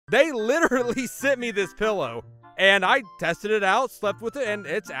They literally sent me this pillow, and I tested it out, slept with it, and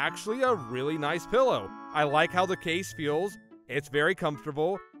it's actually a really nice pillow. I like how the case feels, it's very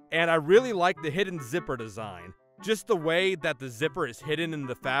comfortable, and I really like the hidden zipper design. Just the way that the zipper is hidden in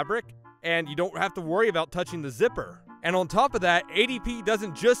the fabric, and you don't have to worry about touching the zipper. And on top of that, ADP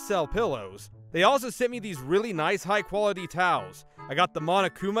doesn't just sell pillows. They also sent me these really nice high-quality towels. I got the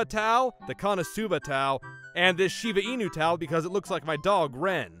Monokuma towel, the Konosuba towel, and this Shiba Inu towel because it looks like my dog,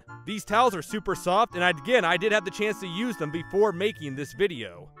 Ren. These towels are super soft, and I did have the chance to use them before making this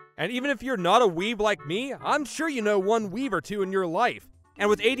video. And even if you're not a weeb like me, I'm sure you know one weeb or two in your life. And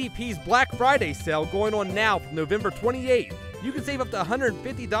with ADP's Black Friday sale going on now from November 28th, you can save up to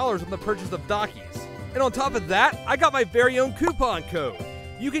 $150 on the purchase of Dakis. And on top of that, I got my very own coupon code.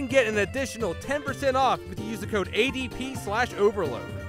 You can get an additional 10% off if you use the code ADP/overload.